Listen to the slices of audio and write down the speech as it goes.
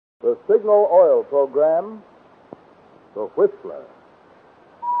the Signal Oil program, The Whistler.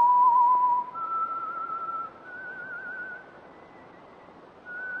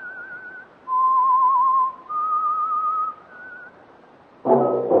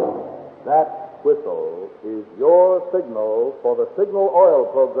 That whistle is your signal for the Signal Oil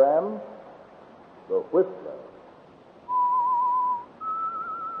program, The Whistler.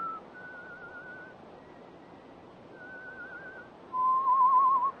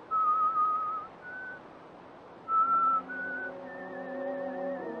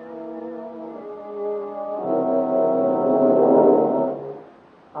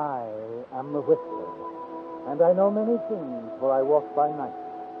 And I know many things, for I walk by night.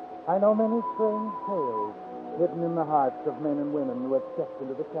 I know many strange tales hidden in the hearts of men and women who have stepped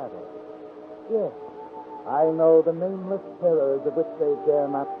into the shadows. Yes, I know the nameless terrors of which they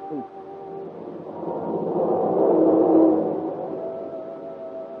dare not speak.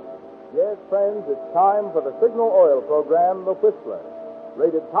 Yes, friends, it's time for the Signal Oil program, The Whistler,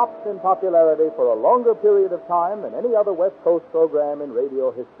 rated tops in popularity for a longer period of time than any other West Coast program in radio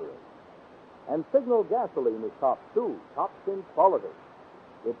history. And Signal gasoline is tops, too, tops in quality.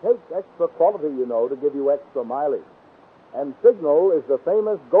 It takes extra quality, you know, to give you extra mileage. And Signal is the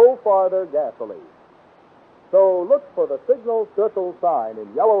famous Go Farther gasoline. So look for the Signal circle sign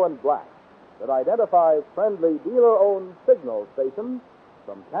in yellow and black that identifies friendly dealer-owned Signal stations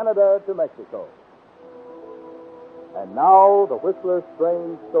from Canada to Mexico. And now, the Whistler's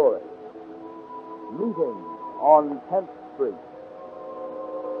strange story. Meeting on 10th Street.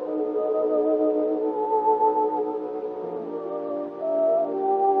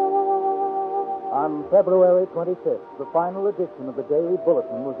 On February 25th, the final edition of the Daily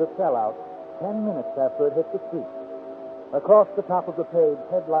Bulletin was a sellout 10 minutes after it hit the street. Across the top of the page,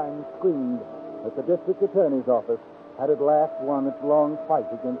 headlines screamed that the district attorney's office had at last won its long fight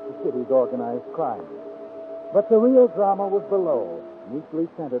against the city's organized crime. But the real drama was below,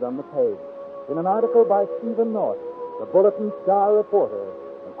 neatly centered on the page, in an article by Stephen North, the Bulletin star reporter,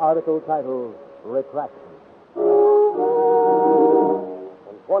 an article titled Retraction.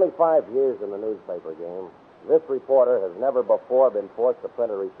 25 years in the newspaper game, this reporter has never before been forced to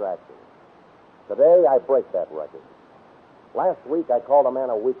print a retraction. Today, I break that record. Last week, I called a man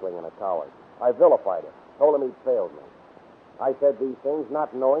a weakling and a coward. I vilified him, told him he'd failed me. I said these things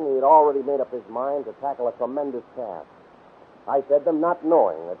not knowing he had already made up his mind to tackle a tremendous task. I said them not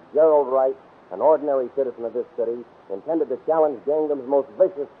knowing that Gerald Wright, an ordinary citizen of this city, intended to challenge Gangham's most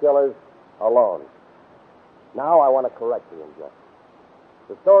vicious killers alone. Now I want to correct the injustice.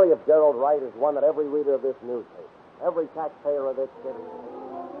 The story of Gerald Wright is one that every reader of this newspaper, every taxpayer of this city...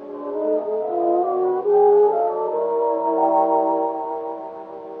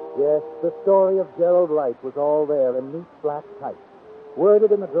 Yes, the story of Gerald Wright was all there in neat black type,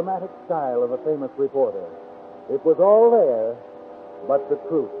 worded in the dramatic style of a famous reporter. It was all there, but the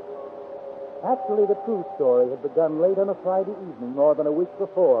truth. Actually, the true story had begun late on a Friday evening, more than a week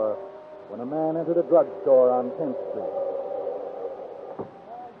before, when a man entered a drugstore on 10th Street.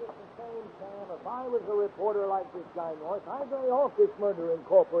 If I was a reporter like this guy North, I'd lay off this Murder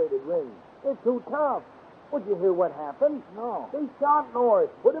Incorporated ring. It's too tough. Would you hear what happened? No. They shot North,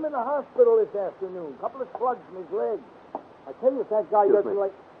 put him in the hospital this afternoon. Couple of slugs in his leg. I tell you, if that guy doesn't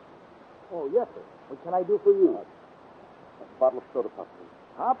like... Oh, yes, sir. What can I do for you? A bottle of soda pop, please.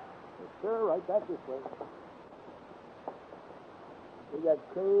 Hop? Yes, sir. Right back this way. We got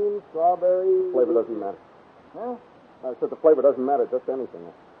cream, strawberry... Flavor doesn't matter. Huh? I said the flavor doesn't matter, just anything.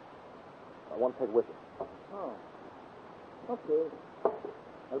 I want to take whiskey. Oh. Okay.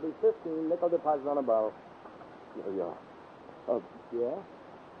 That'll be 15 nickel deposit on a bottle. Here you are. Yeah?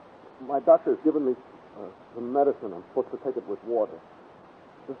 My doctor has given me some medicine. I'm supposed to take it with water.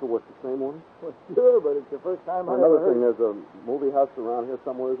 Is this the work the same one? Well, sure, but it's the first time I Another ever thing, heard... there's a movie house around here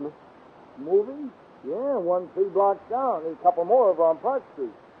somewhere, isn't there? Movie? Yeah, 3 blocks down. There's a couple more over on Park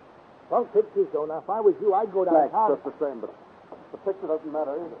Street. Some pictures, though. Now, if I was you, I'd go Thanks, downtown. just the same, but the picture doesn't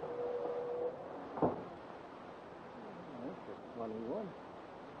matter either. That's a funny one.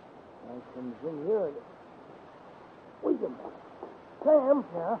 I comes in here and... Wait a minute. Sam?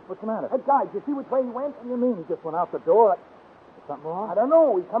 Yeah? What's the matter? That guy, did you see which way he went? What do you mean? He just went out the door? Is something wrong? I don't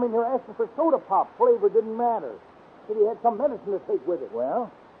know. He come in here asking for soda pop. Flavor didn't matter. Said he had some medicine to take with it. Well?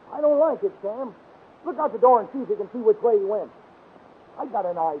 I don't like it, Sam. Look out the door and see if you can see which way he went. I got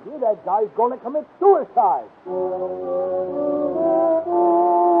an idea. That guy's going to commit suicide.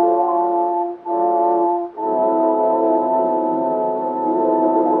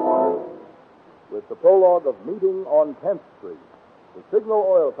 With the prologue of Meeting on 10th Street, the Signal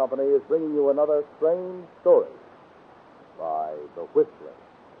Oil Company is bringing you another strange story by The Whistler.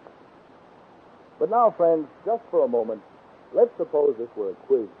 But now, friends, just for a moment, let's suppose this were a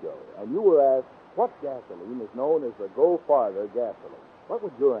quiz show, and you were asked what gasoline is known as the Go Farther gasoline. What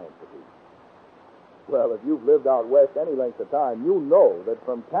would your answer be? Well, if you've lived out west any length of time, you know that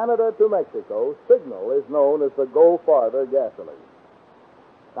from Canada to Mexico, Signal is known as the Go Farther gasoline.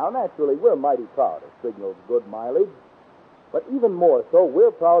 Now, naturally, we're mighty proud of Signal's good mileage, but even more so, we're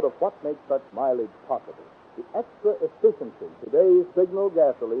proud of what makes such mileage possible. The extra efficiency today's Signal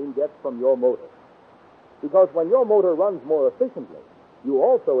gasoline gets from your motor. Because when your motor runs more efficiently, you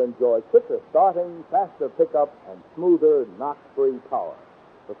also enjoy quicker starting, faster pickup, and smoother, knock-free power.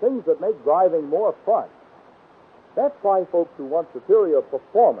 The things that make driving more fun. That's why folks who want superior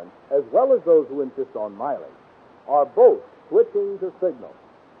performance, as well as those who insist on mileage, are both switching to Signal.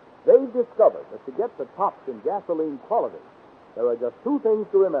 They've discovered that to get the tops in gasoline quality, there are just two things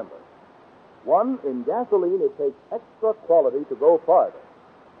to remember. One, in gasoline, it takes extra quality to go farther.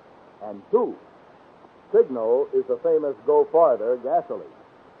 And two, Signal is the famous Go Farther gasoline.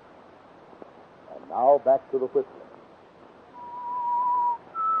 And now back to the Whistler.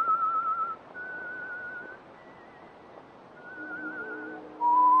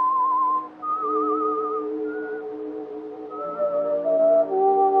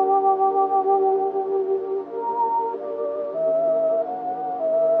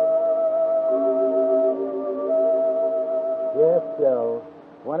 Yes, Gerald.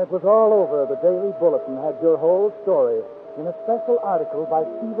 When it was all over, the Daily Bulletin had your whole story in a special article by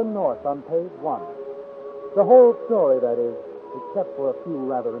Stephen North on page 1. The whole story, that is, except for a few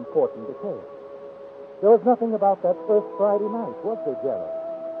rather important details. There was nothing about that first Friday night, was there, Gerald?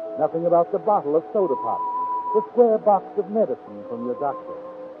 Nothing about the bottle of soda pop, the square box of medicine from your doctor.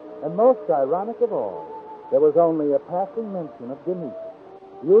 And most ironic of all, there was only a passing mention of Denise.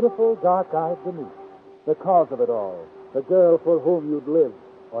 Beautiful, dark-eyed Denise. The cause of it all. The girl for whom you'd live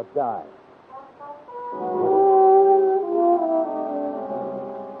or die.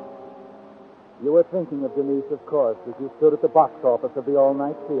 You were thinking of Denise, of course, as you stood at the box office of the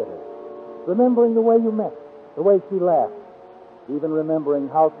all-night theater, remembering the way you met, the way she laughed, even remembering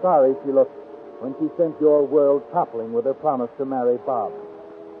how sorry she looked when she sent your world toppling with her promise to marry Bob.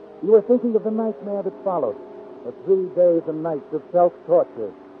 You were thinking of the nightmare that followed, the 3 days and nights of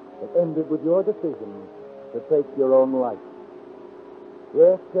self-torture that ended with your decision to take your own life.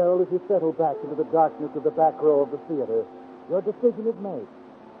 Yes, Gerald, as you settle back into the darkness of the back row of the theater, your decision is made.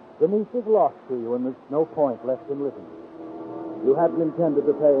 Denise is lost to you, and there's no point left in living. You hadn't intended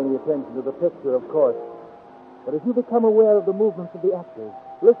to pay any attention to the picture, of course, but as you become aware of the movements of the actors,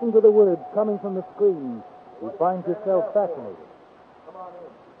 listen to the words coming from the screen, you find yourself fascinated. Come on in.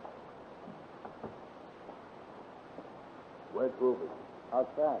 Where's Ruby?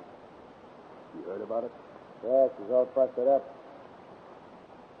 Outside. You heard about it? Yeah, she's all busted up.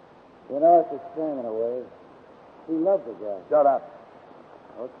 You know, it's a shame in a way. She loved the guy. Shut up.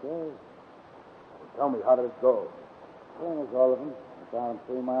 Okay. Well, tell me, how did it go? Same as all of them. I found him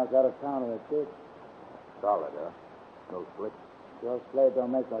 3 miles out of town in a ditch. Solid, huh? No slick? Joe Slade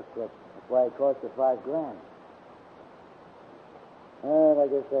don't make no slick. That's why it cost you $5 grand. And I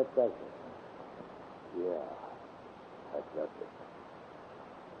guess that does it. Yeah. That does it.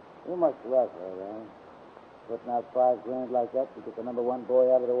 You must love her, eh? Putting out $5 grand like that to get the number 1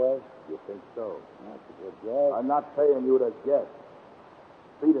 boy out of the way? You think so? That's a good guess. I'm not paying you to guess.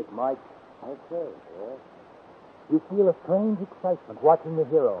 Beat it, Mike. Okay, yeah. You feel a strange excitement watching the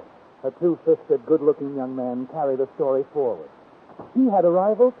hero, a two-fisted, good-looking young man, carry the story forward. He had a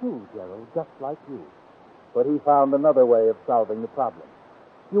rival, too, Gerald, just like you. But he found another way of solving the problem.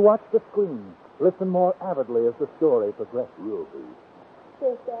 You watch the screen, listen more avidly as the story progresses. Ruby.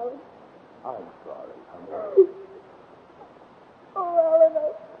 Yes, Alan. I'm sorry, honey. Oh,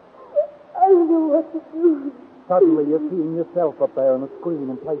 Alan, I don't know what to do. Suddenly, you're seeing yourself up there on the screen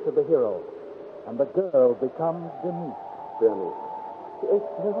in place of the hero. And the girl becomes Denise. Dennis. Yes,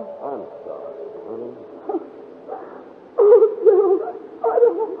 Bill. I'm sorry, honey. Oh, Bill, I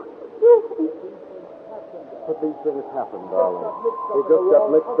don't know what to do. But these things happen, darling. You just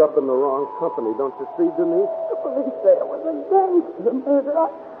got mixed up in the wrong company. Don't you see, Denise? The police say it was a gangster murder.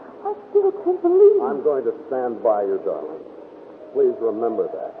 I still can't believe it. I'm going to stand by you, darling. Please remember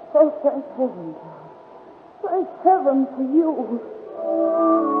that. Oh, thank heaven, John. Thank heaven for you.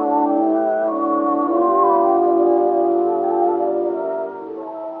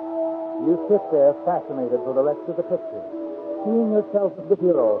 You sit there fascinated for the rest of the picture, seeing yourself as the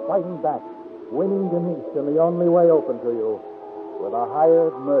hero fighting back, winning Denise in the only way open to you, with a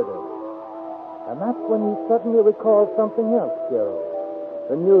hired murder. And that's when you suddenly recall something else, Gerald.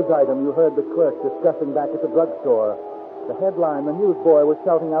 The news item you heard the clerk discussing back at the drugstore The headline the newsboy was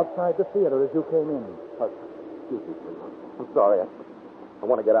shouting outside the theater as you came in. Excuse me, please. I'm sorry. I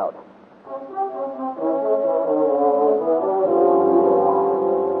want to get out.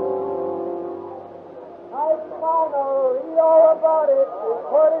 Read all about it.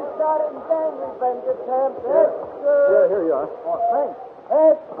 Reporter shot and gang revenge attempt. Extra. Here you are. Oh, thanks.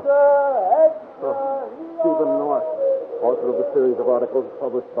 Extra. Stephen North, author of a series of articles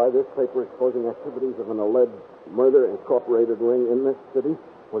published by this paper exposing activities of an alleged murder incorporated ring in this city,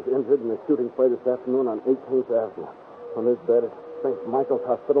 was injured in a shooting play this afternoon on 18th Avenue. On his bed at St. Michael's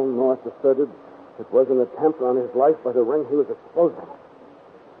Hospital, North asserted it was an attempt on his life by the ring he was exposing.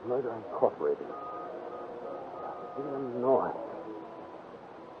 Murder incorporated. Stephen North.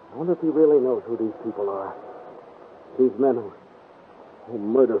 I wonder if he really knows who these people are. These men who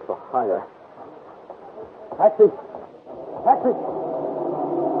murder for hire. Taxi! Taxi!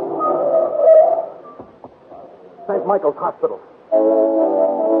 St. Michael's Hospital. I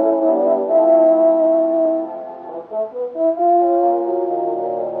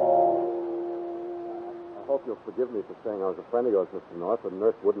hope you'll forgive me for saying I was a friend of yours, Mr. North. The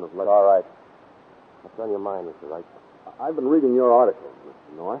nurse wouldn't have let... All right. What's on your mind, Mr. Wright? I've been reading your articles,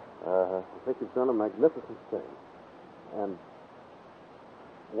 Mr. North. I think you've done a magnificent thing. And,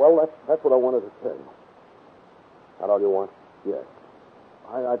 well, that's what I wanted to say. That all you want? Yes.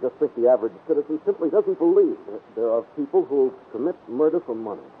 I just think the average citizen simply doesn't believe that there are people who commit murder for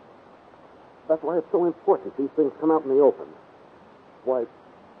money. That's why it's so important these things come out in the open. Why,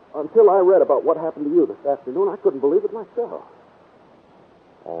 until I read about what happened to you this afternoon, I couldn't believe it myself.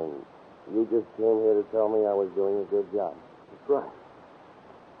 And you just came here to tell me I was doing a good job. That's right.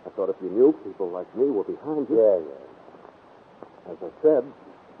 I thought if you knew people like me were behind you... Yeah. As I said,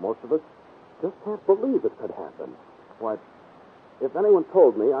 most of us just can't believe it could happen. Why, if anyone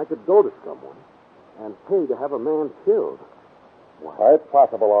told me I could go to someone and pay to have a man killed... Why, it's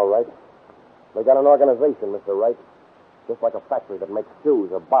possible, all right. They got an organization, Mr. Wright. Just like a factory that makes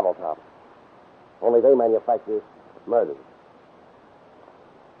shoes or bottle tops. Only they manufacture murders.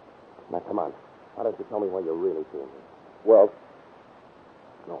 Now, come on. Why don't you tell me why you really came here? Well,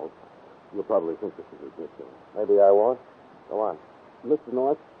 no. You'll probably think this is ridiculous. Maybe I won't. Go on. Mr.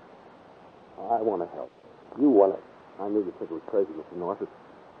 North, I want to help. You want it? I knew you'd think it was crazy, Mr. North. It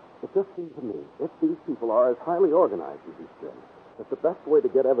just seems to me, if these people are as highly organized as you say, that the best way to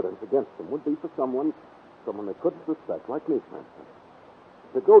get evidence against them would be for someone they couldn't suspect, like me, for instance,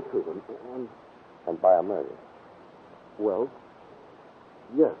 to go to them and buy a murder. Well,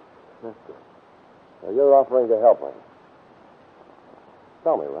 yes, that's it. So you're offering to help me.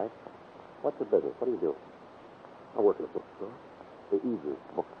 Tell me, right? What's your business? What do you do? I work at a bookstore. The Eagles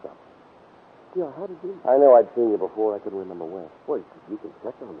bookstore. Yeah, how did you... I know I'd seen you before. I couldn't remember where. Wait, you can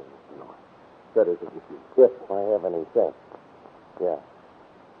check on me, Mr. North. That is, if I have any sense. Yeah.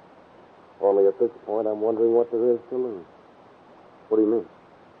 Only at this point, I'm wondering what there is to lose. What do you mean?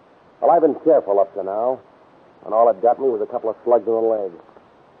 Well, I've been careful up to now, and all it got me was a couple of slugs in the leg.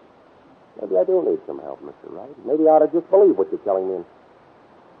 Maybe I do need some help, Mr. Wright. Maybe I ought to just believe what you're telling me.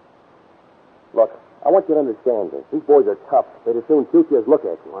 Look, I want you to understand this. These boys are tough. They'd as soon shoot you as look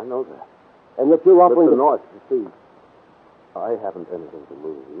at you. I know that. And yet you're offering... Mr. North, you see, I haven't anything to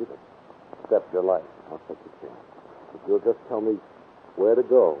lose either. Except your life. I'll take your chance. If you'll just tell me where to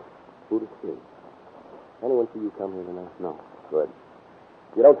go, who to see. Anyone see you come here tonight? No. Good.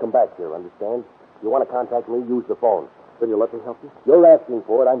 You don't come back here, understand? If you want to contact me, use the phone. Then you'll let me help you? You're asking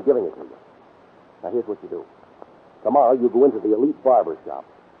for it. I'm giving it to you. Now, here's what you do. Tomorrow, you go into the elite barber shop.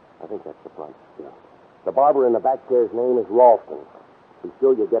 I think that's the front. Yeah. The barber in the back chair's name is Ralston. Be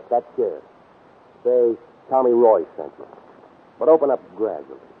sure you get that chair. Say, Tommy Roy sent you. But open up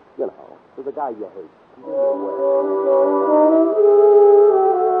gradually. You know, to the guy you hate.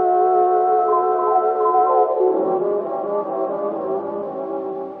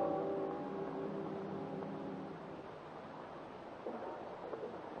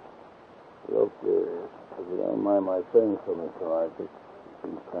 Look, if you don't mind my saying so, Mr. Wright, it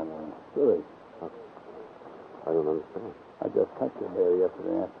seems kind of silly. I don't understand. I just cut your hair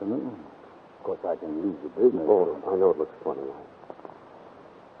yesterday afternoon. Of course, I can use the business. Oh, I know it looks funny.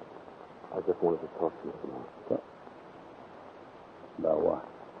 I just wanted to talk to you for a minute. About what?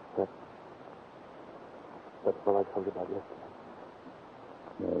 That's what I told you about yesterday.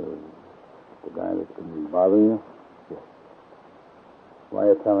 The guy that's been bothering you? Yes. Why are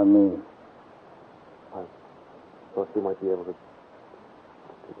you telling me? I thought you might be able to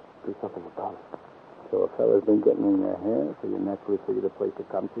do something about it. So a fella's been getting in your hair, so you naturally figured a place to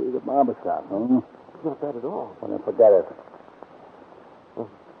come to is a barber shop, huh? It's not that at all. Well, then forget it. Oh.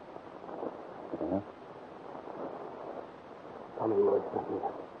 Yeah?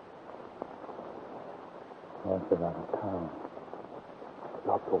 Lost it out of town.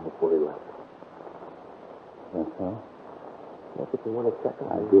 Not told before he left. Yes, so? What did you want to check on?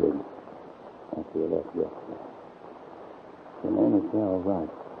 I did. After you left yesterday. Your name is Gale Gordon.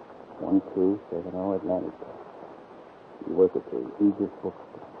 1270 Atlantic. You work at the Aegis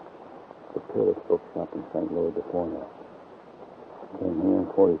Bookstore. The Paris Bookshop in St. Louis before that. Came here in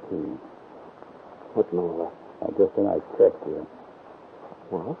 42. What's all that? I just a nice check here.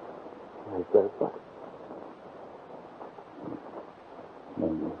 Well, I said what?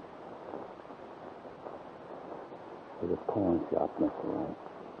 Nameless. There's a pawn shop next to that.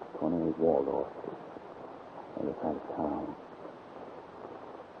 28 Waldorf Street. Other side of town.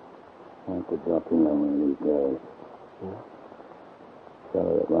 I have to drop in there one of these days. Yeah?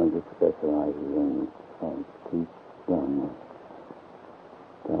 Fellow that runs it specializes in antique guns.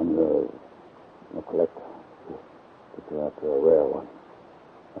 Guns are a collector. But you're after a rare one.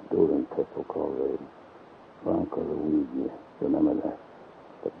 A dueling pistol called the Bronco Luigi. Remember that?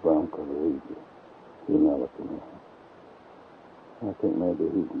 The Bronco Luigi. You know what you mean. I think maybe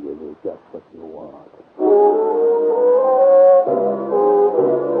he can give you just what you want.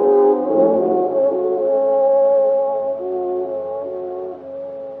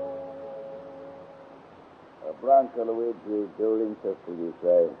 A Bronco Luigi dueling pistol, you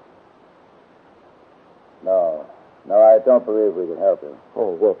say? No, I don't believe we can help him.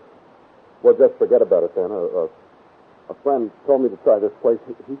 Oh, well, just forget about it then. A friend told me to try this place.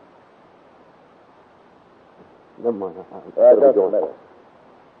 He... Never mind. Just a minute.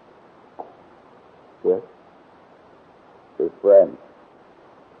 Yes? His friend.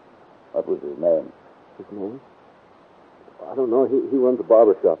 What was his name? His name? I don't know. He runs a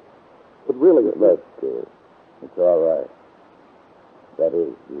barber shop. But really... Look, it's all right. That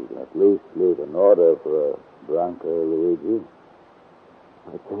is, you can at least leave an order for a Bronco Luigi.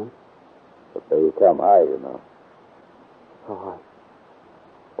 I can? But they come high, you know. How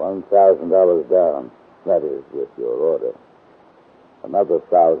high? $1,000 down. That is, with your order. Another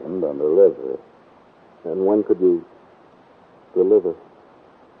 1,000 on delivery. And when could you deliver?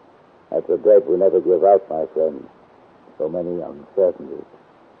 That's a date we never give out, my friend. So many uncertainties.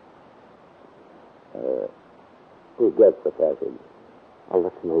 Who gets the package? I'll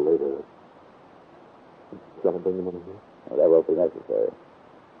let you know later. Shall I bring the money here? Well, that won't be necessary.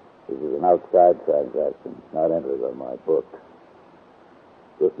 This is an outside transaction, not entered on my book.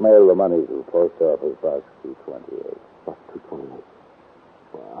 Just mail the money to Post Office Box 228. Box 228.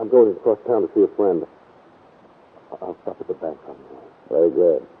 Well, I'm going across town to see a friend. I'll stop at the bank on the way. Very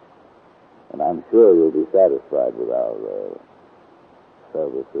good. And I'm sure you'll be satisfied with our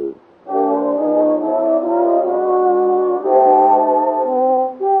services.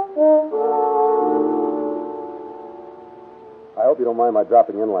 I hope you don't mind my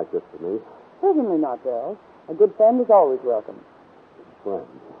dropping in like this to me. Certainly not, Bill. A good friend is always welcome. Friend.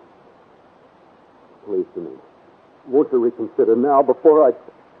 Please, Denise. Won't you reconsider now before I...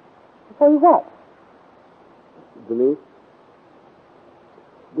 Before you what? Denise?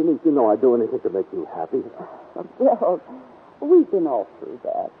 Denise, you know I'd do anything to make you happy. Bill, we've been all through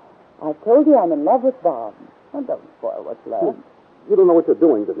that. I've told you I'm in love with Bob. And don't spoil what's left. You don't know what you're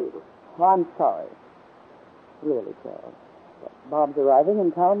doing, Denise. Oh, I'm sorry. Really, Charles. Bob's arriving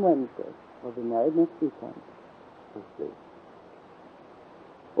in town Wednesday. We'll be married next weekend. I see.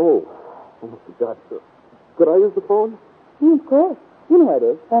 Oh, I forgot. Could I use the phone? Of course. You know where it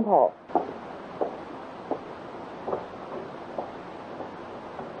is. Front hall.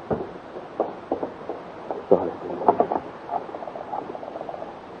 Sorry.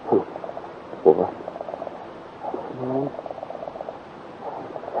 What? No.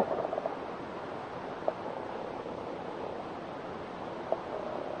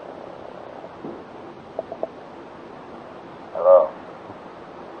 Hello.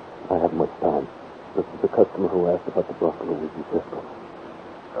 I haven't much time. This is the customer who asked about the Bronco Luigi pistol.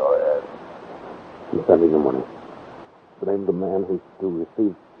 Go ahead. I'm sending the money. The name of the man who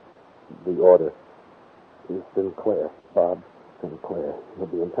received the order is Sinclair. Bob Sinclair. He'll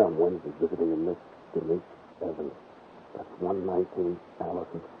be in town Wednesday visiting a Miss Denise Evans. That's 119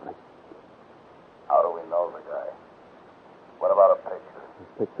 Allison Street. How do we know the guy? What about a picture?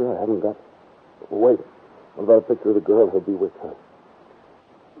 This picture I haven't got. Wait. What about a picture of the girl who'll be with her?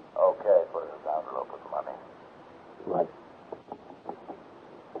 Okay, put it in an envelope with the money. Right.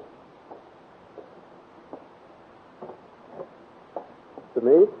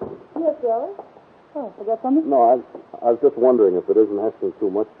 Denise? Yes, Charles? Oh, forget something? No, I was just wondering if it isn't asking too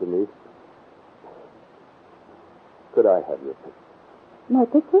much, Denise. Could I have your picture? My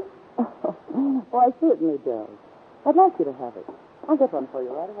picture? Oh, I certainly don't. I'd like you to have it. I'll get one for you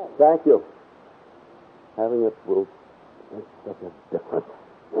right away. Thank you. Having it will make such a difference.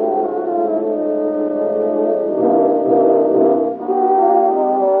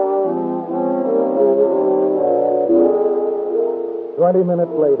 20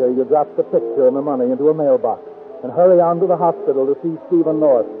 minutes later, you drop the picture and the money into a mailbox and hurry on to the hospital to see Stephen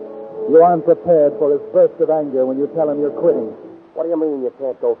North. You aren't prepared for his burst of anger when you tell him you're quitting. What do you mean you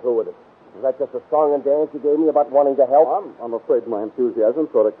can't go through with it? Is that just a song and dance you gave me about wanting to help? I'm afraid my enthusiasm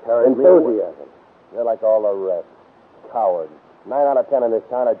sort of carried me away. Enthusiasm? You're like all the rest. Cowards. 9 out of 10 in this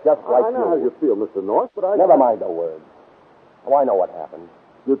town are just like you. I know how you feel, Mr. North, but I... Never mind the words. Oh, I know what happened.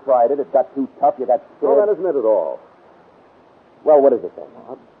 You tried it. It got too tough. You got scared. No, that isn't it at all. Well, what is it then?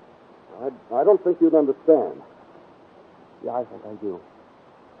 I don't think you'd understand. Yeah, I think I do.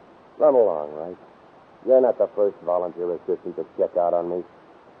 Run along, right? You're not the first volunteer assistant to check out on me.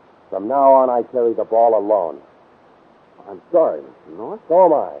 From now on, I carry the ball alone. I'm sorry, Mr. North. So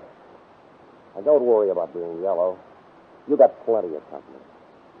am I. And don't worry about being yellow. You got plenty of company.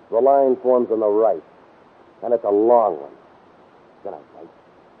 The line forms on the right, and it's a long one. Good night, Mike.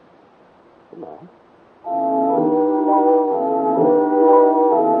 Good night.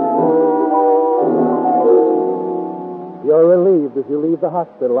 You're relieved as you leave the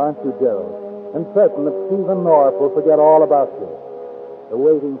hospital, aren't you, Gerald? And certain that Stephen North will forget all about you. The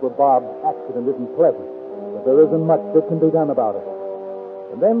waiting for Bob's accident isn't pleasant, but there isn't much that can be done about it.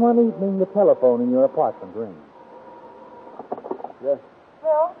 And then one evening, the telephone in your apartment rings. Yes.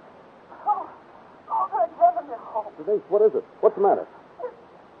 Bill? Oh, thank heaven you're home. Denise, what is it? What's the matter?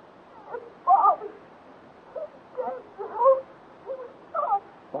 It's Bob. He's dead, Bill. He was shot.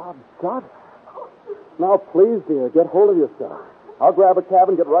 Bob shot? Now, please, dear, get hold of yourself. I'll grab a cab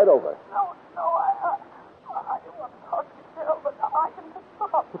and get right over. No, I don't want to talk to you, Bill, but I can just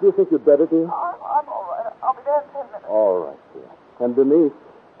stop. Do you think you'd better, dear? I'm all right. I'll be there in 10 minutes. All right, dear. And Denise,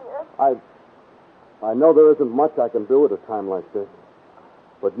 Yes? I know there isn't much I can do at a time like this,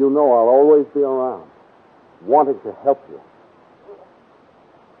 but you know I'll always be around, wanting to help you.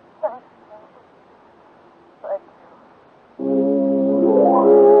 Thank you. Thank you.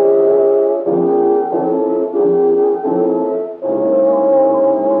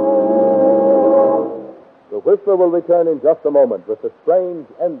 The Whistler will return in just a moment with the strange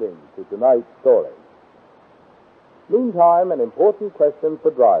ending to tonight's story. Meantime, an important question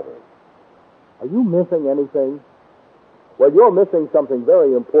for drivers. Are you missing anything? Well, you're missing something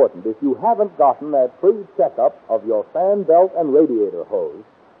very important if you haven't gotten that free checkup of your fan belt and radiator hose,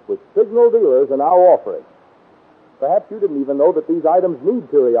 which signal dealers are now offering. Perhaps you didn't even know that these items need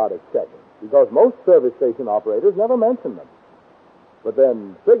periodic checking, because most service station operators never mention them. But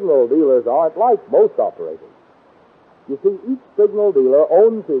then, signal dealers aren't like most operators. You see, each signal dealer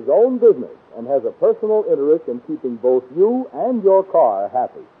owns his own business and has a personal interest in keeping both you and your car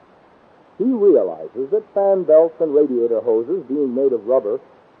happy. He realizes that fan belts and radiator hoses, being made of rubber,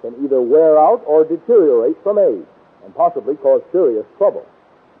 can either wear out or deteriorate from age and possibly cause serious trouble,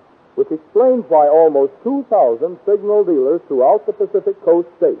 which explains why almost 2,000 signal dealers throughout the Pacific Coast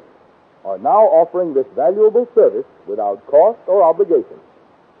states are now offering this valuable service without cost or obligation.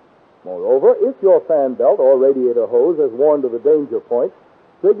 Moreover, if your fan belt or radiator hose has worn to the danger point,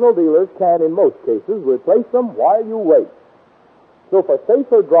 signal dealers can, in most cases, replace them while you wait. So for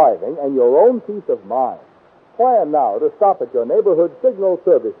safer driving and your own peace of mind, plan now to stop at your neighborhood signal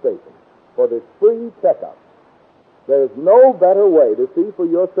service station for this free checkup. There's no better way to see for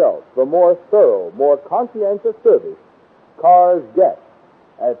yourself the more thorough, more conscientious service cars get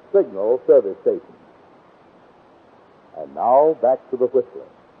at signal service stations. And now, back to the Whistler.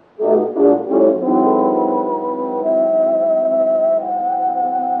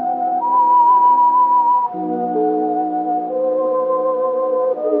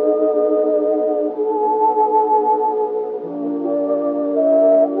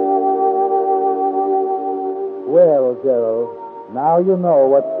 Well, Gerald, now you know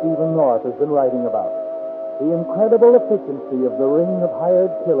what Stephen North has been writing about. The incredible efficiency of the ring of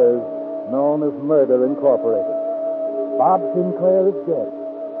hired killers known as Murder Incorporated. Bob Sinclair is dead,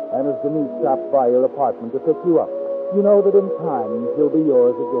 and as Denise stops by your apartment to pick you up, you know that in time he'll be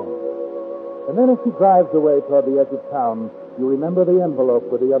yours again. And then as she drives away toward the edge of town, you remember the envelope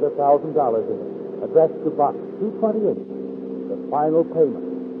with the other $1,000 in it, addressed to Box 228, the final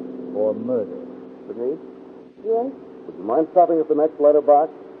payment for murder. Denise, Yes? would you mind stopping at the next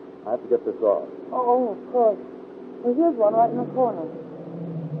letterbox? I have to get this off. Oh, of course. Well, here's one right in the corner.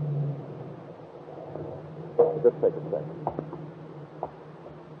 Just take a second.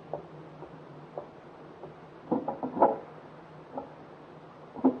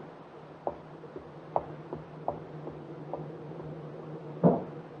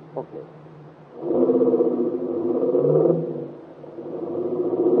 Okay.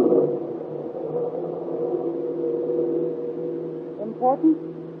 Important?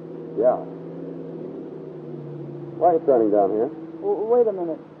 Yeah. Why are you turning down here? Wait a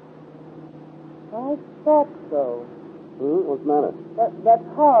minute. I thought so. What's the matter? That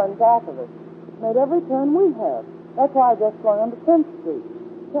car in back of us made every turn we have. That's why I just swung onto 10th Street.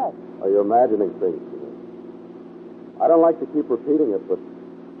 Check. Oh, you're imagining things. I don't like to keep repeating it, but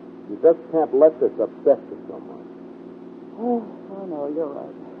you just can't let this upset you so much. Oh, I know, you're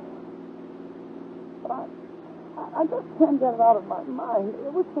right. But I just can't get it out of my mind.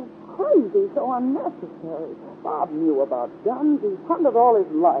 It was so crazy, so unnecessary. Bob knew about guns. He's hunted all his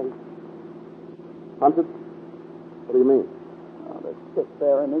life. Hunted? What do you mean? Oh, to sit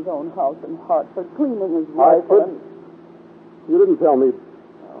there in his own house in Hartford, cleaning his rifle. Hartford? You didn't tell me.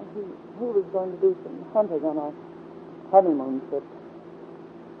 Well, he was going to do some hunting on our honeymoon trip.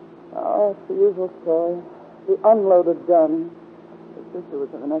 Oh, it's the usual story. The unloaded gun. His sister was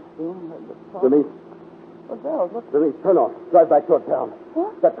in the next room. Denise. What's that? Denise, turn off. Drive back toward town.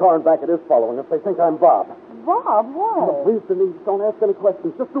 What? That car in back it is following us. They think I'm Bob. Bob? Why? Oh, please, Denise, don't ask any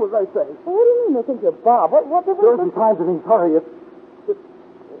questions. Just do as I say. What do you mean they think you're Bob? What the There isn't time, Denise. Hurry.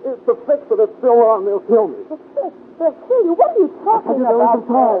 It's the fix that it's still on. They'll kill me. The fix? They'll kill you? What are you talking There about?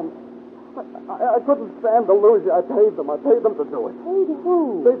 isn't time. I couldn't stand to lose you. I paid them to do it. Paid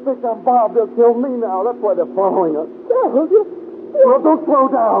who? They think I'm Bob. They'll kill me now. That's why they're following us. Gerald, No, don't slow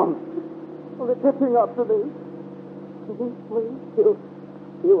down. Well, they're catching up to me. Please,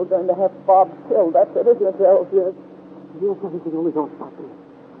 you were going to have Bob killed. That's it, isn't it, Gerald? Yes. Yes, everything only don't stop me.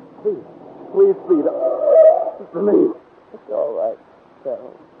 Please, speed up. Denise. It's all right,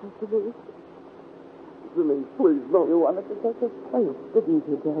 Gerald. Denise, please, no. You wanted to take his place, didn't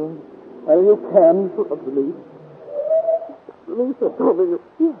you, Gerald? Well, you can. Denise. Denise, they're coming.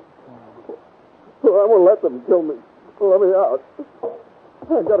 Yes, Well, I won't let them kill me. Let me out.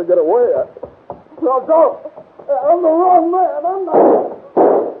 I gotta get away. No, don't. I'm the wrong man. I'm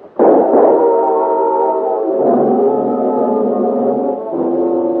not.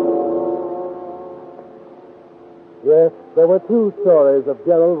 Yes, there were two stories of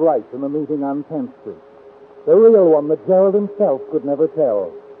Gerald Wright in the meeting on 10th Street. The real one that Gerald himself could never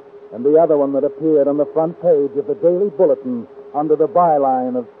tell, and the other one that appeared on the front page of the Daily Bulletin under the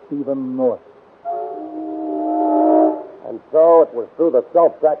byline of Stephen North. And so it was through the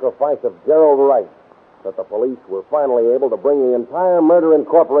self-sacrifice of Gerald Wright that the police were finally able to bring the entire Murder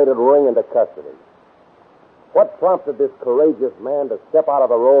Incorporated ring into custody. What prompted this courageous man to step out of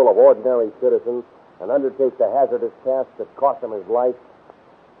the role of ordinary citizen and undertake the hazardous task that cost him his life,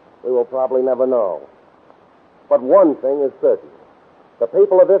 we will probably never know. But one thing is certain. The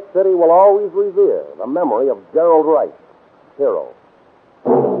people of this city will always revere the memory of Gerald Wright, hero.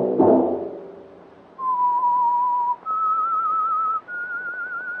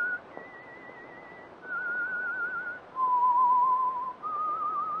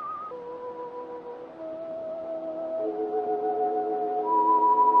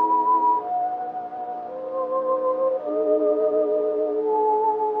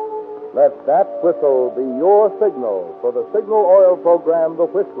 Let that whistle be your signal for the Signal Oil program, The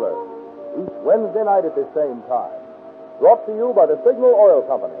Whistler, each Wednesday night at the same time. Brought to you by the Signal Oil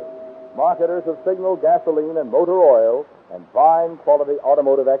Company, marketers of Signal gasoline and motor oil and fine quality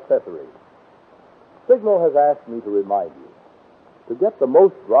automotive accessories. Signal has asked me to remind you, to get the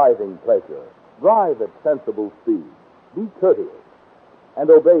most driving pleasure, drive at sensible speed, be courteous, and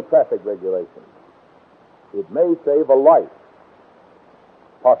obey traffic regulations. It may save a life,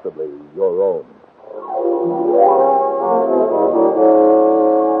 possibly your own.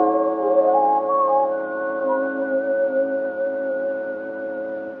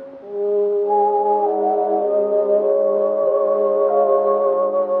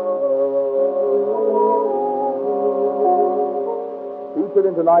 Featured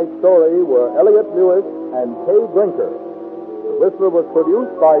in tonight's story were Elliot Lewis and Kay Brinker. The Whistler was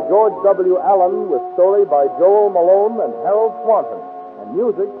produced by George W. Allen with story by Joel Malone and Harold Swanton, and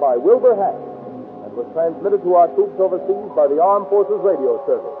music by Wilbur Hatch, and was transmitted to our troops overseas by the Armed Forces Radio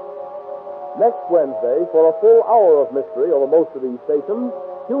Service. Next Wednesday, for a full hour of mystery over most of these stations,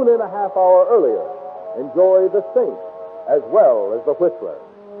 tune in a half hour earlier. Enjoy The Saint as well as The Whistler.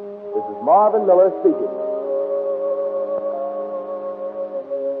 This is Marvin Miller speaking.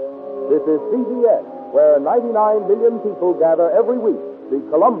 This is CBS, where 99 million people gather every week, the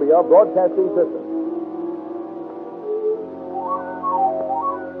Columbia Broadcasting System.